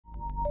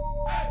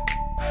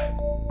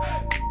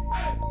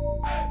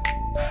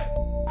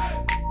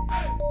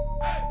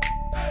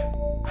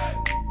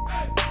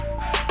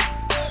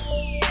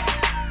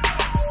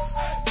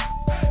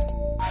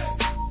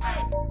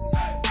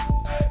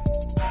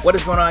What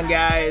is going on,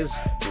 guys?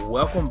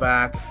 Welcome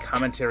back.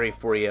 Commentary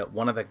for you.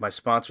 Want to thank my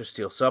sponsor,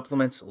 Steel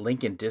Supplements.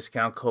 Link and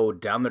discount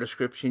code down in the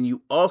description.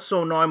 You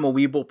also know I'm a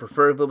Weeble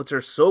preferred Littler.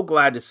 So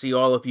glad to see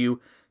all of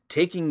you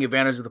taking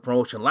advantage of the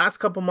promotion. Last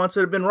couple months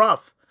it have been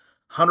rough.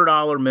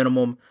 $100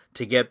 minimum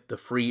to get the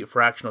free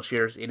fractional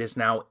shares. It is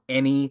now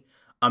any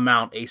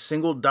amount, a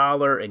single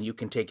dollar, and you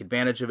can take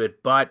advantage of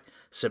it. But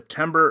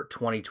September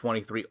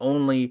 2023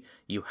 only.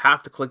 You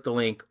have to click the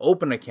link,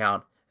 open an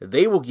account.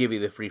 They will give you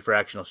the free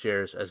fractional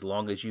shares as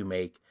long as you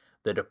make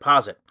the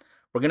deposit.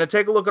 We're going to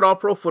take a look at All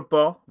Pro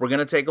Football. We're going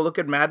to take a look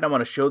at Madden. I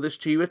want to show this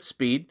to you at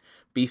speed.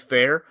 Be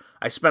fair.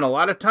 I spent a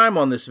lot of time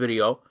on this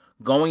video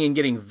going and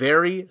getting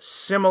very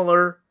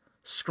similar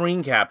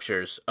screen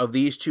captures of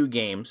these two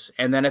games.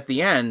 And then at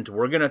the end,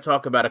 we're going to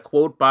talk about a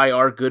quote by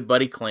our good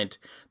buddy Clint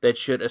that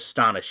should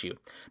astonish you.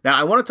 Now,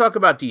 I want to talk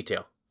about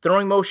detail.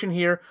 Throwing motion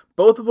here,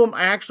 both of them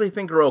I actually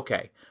think are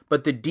okay.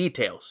 But the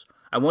details,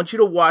 I want you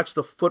to watch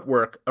the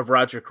footwork of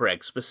Roger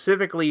Craig,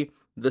 specifically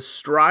the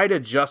stride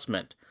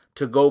adjustment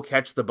to go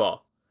catch the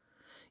ball.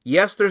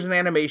 Yes, there's an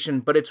animation,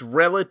 but it's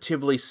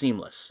relatively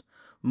seamless.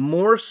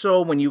 More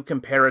so when you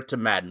compare it to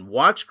Madden.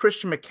 Watch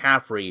Christian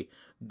McCaffrey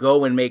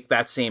go and make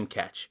that same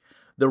catch.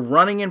 The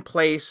running in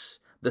place,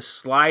 the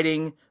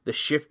sliding, the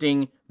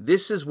shifting,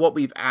 this is what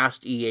we've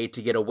asked EA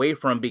to get away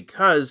from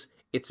because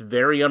it's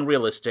very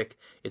unrealistic.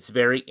 It's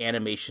very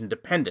animation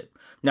dependent.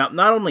 Now,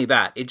 not only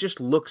that, it just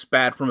looks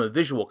bad from a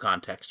visual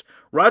context.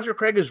 Roger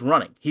Craig is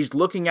running. He's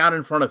looking out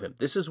in front of him.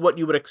 This is what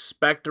you would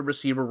expect a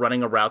receiver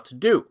running a route to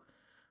do.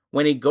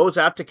 When he goes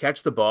out to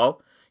catch the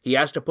ball, he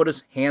has to put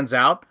his hands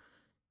out,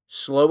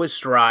 slow his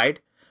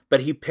stride,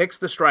 but he picks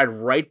the stride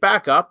right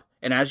back up,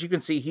 and as you can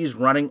see, he's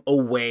running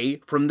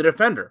away from the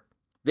defender.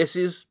 This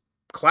is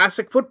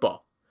classic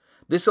football.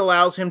 This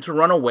allows him to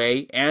run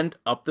away and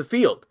up the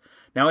field.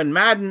 Now, in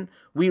Madden,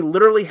 we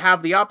literally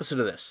have the opposite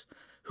of this.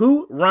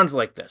 Who runs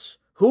like this?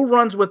 Who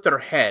runs with their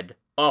head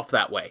off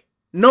that way?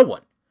 No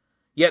one.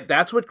 Yet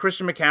that's what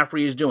Christian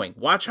McCaffrey is doing.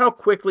 Watch how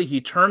quickly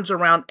he turns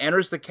around,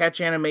 enters the catch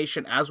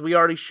animation, as we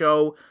already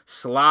show,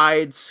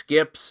 slides,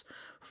 skips,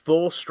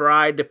 full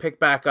stride to pick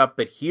back up.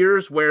 But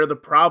here's where the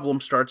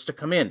problem starts to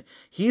come in.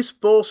 He's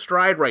full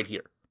stride right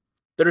here.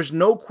 There's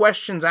no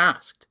questions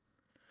asked.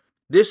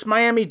 This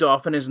Miami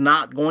Dolphin is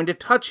not going to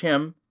touch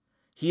him.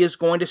 He is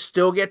going to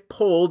still get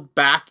pulled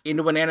back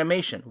into an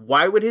animation.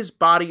 Why would his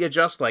body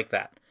adjust like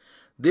that?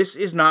 This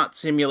is not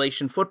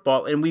simulation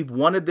football, and we've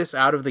wanted this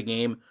out of the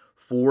game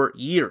for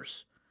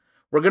years.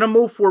 We're going to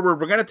move forward.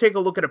 We're going to take a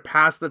look at a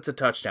pass that's a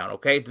touchdown,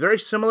 okay? It's a very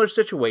similar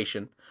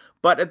situation,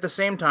 but at the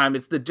same time,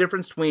 it's the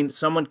difference between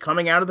someone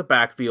coming out of the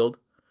backfield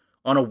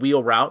on a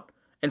wheel route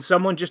and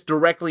someone just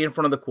directly in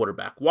front of the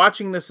quarterback.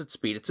 Watching this at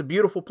speed, it's a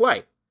beautiful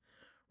play.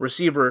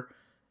 Receiver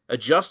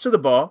adjusts to the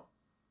ball,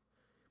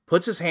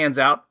 puts his hands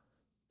out,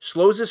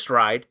 slows his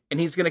stride, and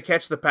he's going to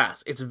catch the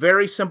pass. It's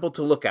very simple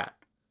to look at.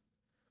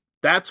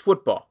 That's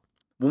football.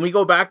 When we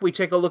go back, we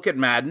take a look at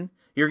Madden,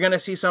 you're going to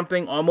see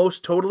something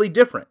almost totally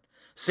different.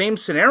 Same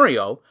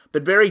scenario,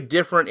 but very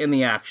different in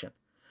the action.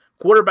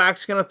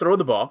 Quarterback's going to throw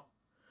the ball.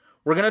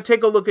 We're going to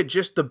take a look at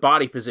just the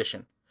body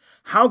position.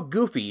 How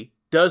goofy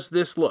does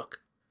this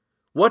look?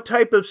 What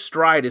type of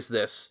stride is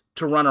this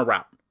to run a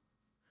route?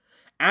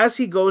 As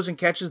he goes and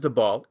catches the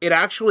ball, it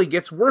actually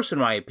gets worse in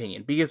my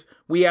opinion because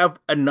we have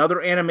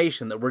another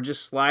animation that we're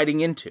just sliding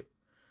into.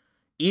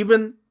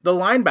 Even the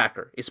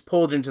linebacker is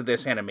pulled into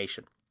this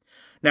animation.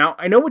 Now,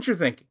 I know what you're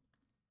thinking.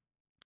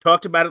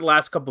 Talked about it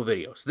last couple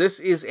videos. This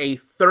is a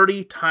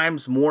 30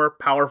 times more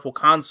powerful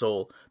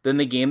console than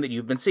the game that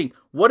you've been seeing.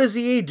 What is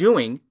EA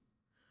doing?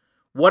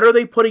 What are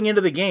they putting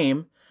into the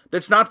game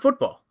that's not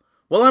football?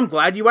 Well, I'm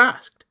glad you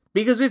asked,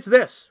 because it's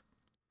this.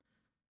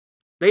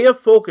 They have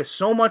focused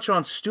so much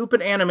on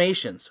stupid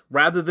animations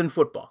rather than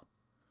football.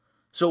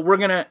 So we're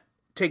going to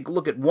take a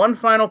look at one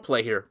final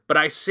play here, but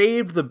I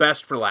saved the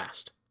best for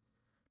last.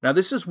 Now,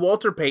 this is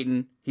Walter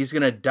Payton. He's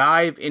going to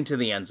dive into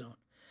the end zone.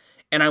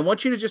 And I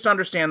want you to just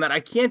understand that I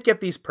can't get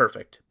these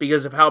perfect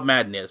because of how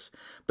Madden is.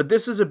 But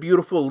this is a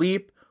beautiful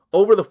leap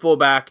over the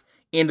fullback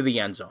into the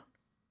end zone.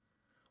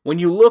 When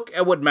you look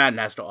at what Madden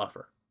has to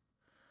offer,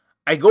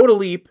 I go to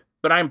leap,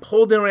 but I'm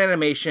pulled into an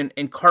animation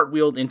and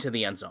cartwheeled into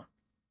the end zone.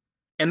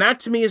 And that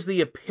to me is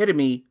the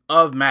epitome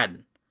of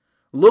Madden.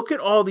 Look at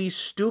all these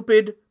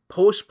stupid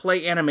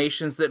post-play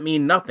animations that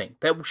mean nothing,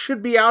 that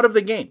should be out of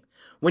the game.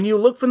 When you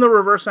look from the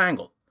reverse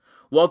angle,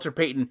 Walter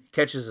Payton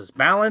catches his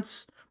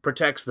balance,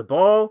 protects the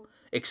ball,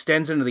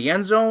 extends into the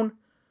end zone.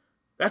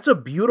 That's a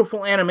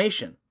beautiful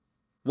animation.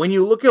 When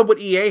you look at what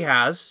EA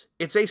has,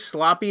 it's a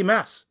sloppy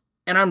mess.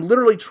 And I'm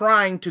literally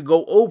trying to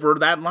go over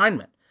that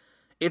lineman.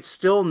 It's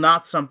still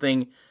not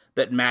something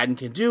that Madden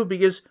can do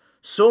because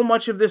so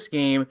much of this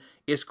game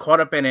is caught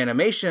up in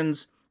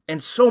animations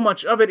and so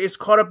much of it is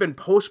caught up in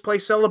post-play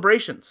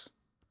celebrations.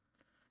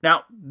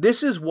 Now,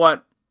 this is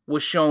what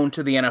was shown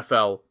to the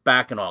NFL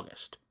back in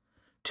August.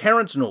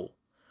 Terrence Newell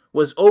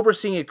was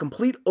overseeing a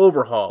complete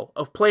overhaul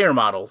of player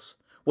models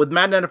with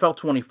Madden NFL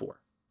 24.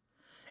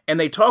 And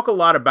they talk a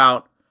lot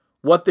about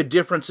what the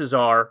differences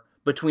are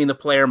between the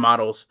player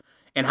models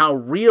and how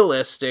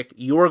realistic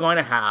you're going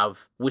to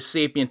have with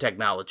sapient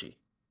technology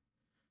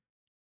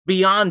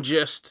beyond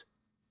just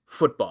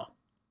football.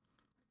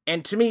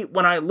 And to me,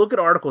 when I look at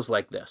articles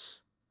like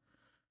this,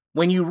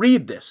 when you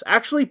read this,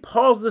 actually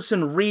pause this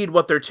and read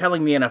what they're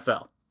telling the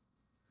NFL.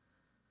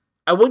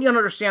 I want you to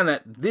understand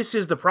that this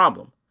is the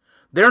problem.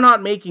 They're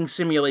not making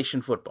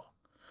simulation football.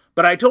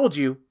 But I told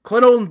you,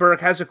 Clint Oldenburg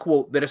has a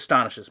quote that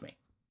astonishes me.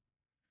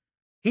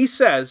 He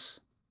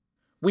says,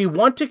 "We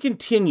want to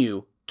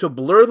continue to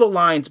blur the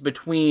lines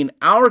between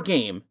our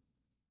game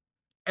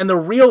and the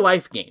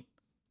real-life game."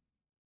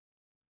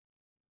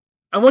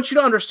 I want you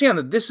to understand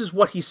that this is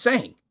what he's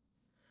saying.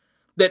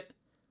 That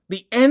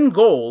the end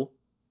goal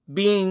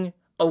being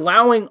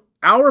allowing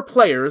our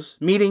players,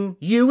 meaning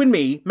you and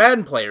me,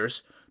 Madden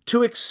players,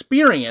 to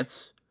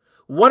experience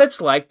what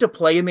it's like to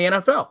play in the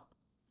NFL.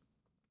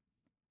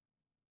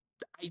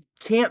 I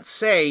can't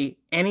say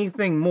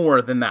anything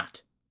more than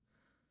that.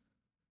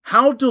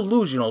 How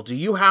delusional do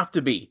you have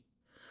to be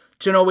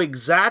to know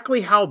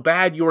exactly how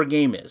bad your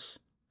game is,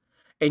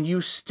 and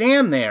you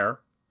stand there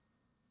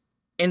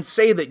and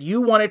say that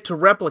you want it to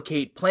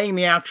replicate playing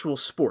the actual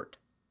sport?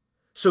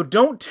 So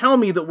don't tell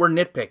me that we're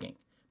nitpicking,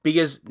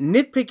 because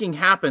nitpicking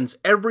happens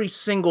every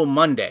single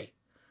Monday,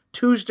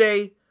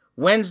 Tuesday,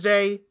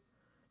 Wednesday,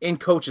 in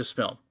coach's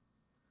film.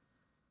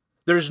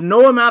 There's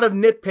no amount of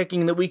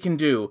nitpicking that we can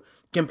do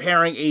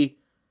comparing a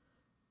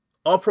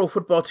All-Pro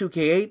Football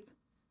 2K8,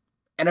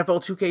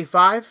 NFL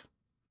 2K5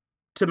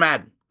 to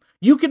Madden.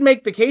 You could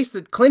make the case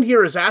that Clint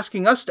here is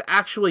asking us to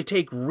actually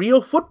take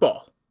real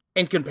football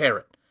and compare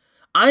it.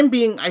 I'm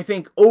being, I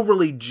think,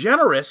 overly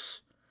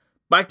generous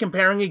by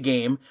comparing a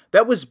game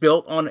that was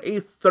built on a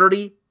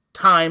 30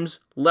 times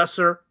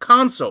lesser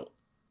console.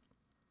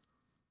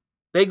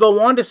 They go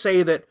on to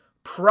say that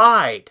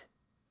pride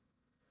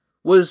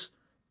was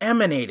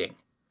emanating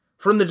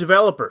from the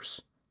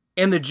developers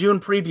in the June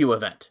preview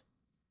event.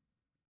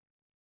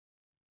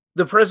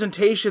 The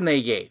presentation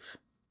they gave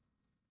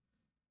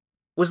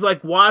was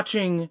like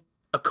watching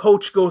a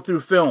coach go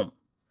through film.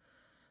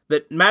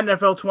 That Madden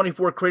NFL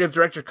 24 creative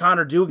director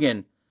Connor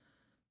Dugan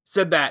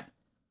said that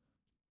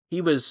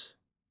he was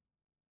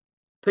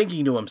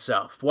thinking to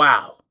himself,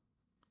 wow,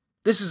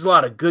 this is a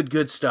lot of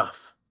good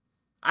stuff.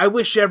 I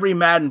wish every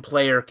Madden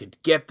player could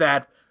get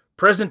that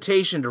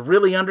presentation to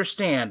really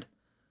understand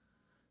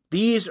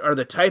these are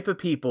the type of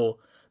people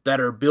that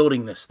are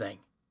building this thing.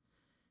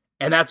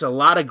 And that's a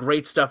lot of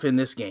great stuff in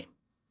this game.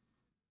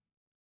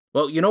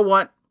 Well, you know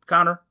what,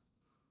 Connor?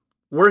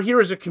 We're here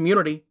as a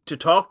community to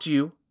talk to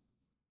you.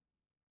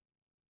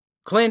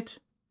 Clint,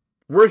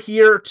 we're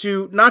here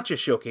to not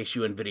just showcase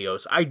you in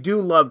videos. I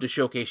do love to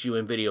showcase you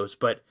in videos,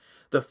 but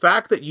the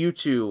fact that you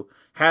two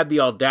had the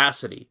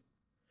audacity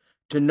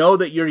to know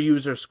that your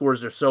user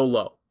scores are so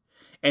low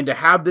and to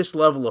have this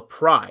level of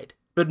pride,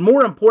 but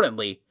more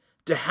importantly,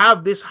 to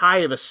have this high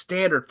of a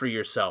standard for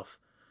yourself,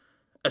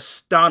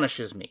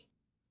 astonishes me.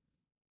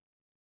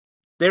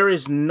 There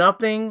is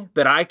nothing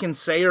that I can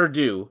say or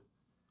do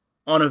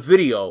on a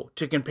video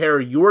to compare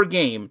your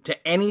game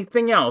to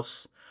anything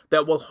else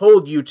that will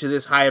hold you to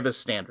this high of a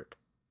standard.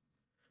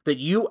 That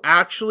you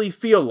actually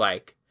feel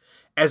like,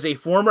 as a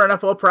former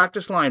NFL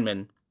practice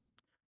lineman,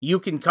 you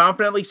can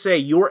confidently say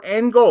your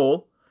end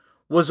goal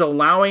was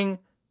allowing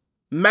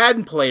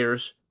Madden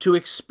players to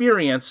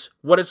experience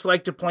what it's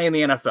like to play in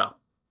the NFL.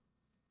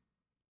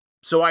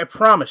 So I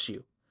promise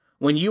you,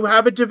 when you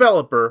have a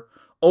developer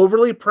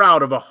overly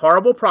proud of a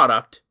horrible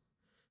product,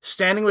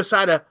 standing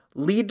beside a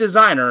lead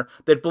designer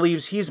that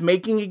believes he's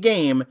making a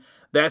game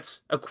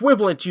that's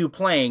equivalent to you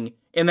playing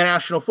in the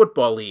National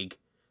Football League,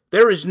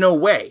 there is no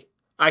way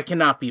I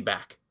cannot be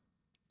back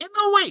in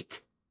the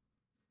week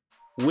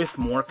with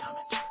more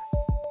commentary.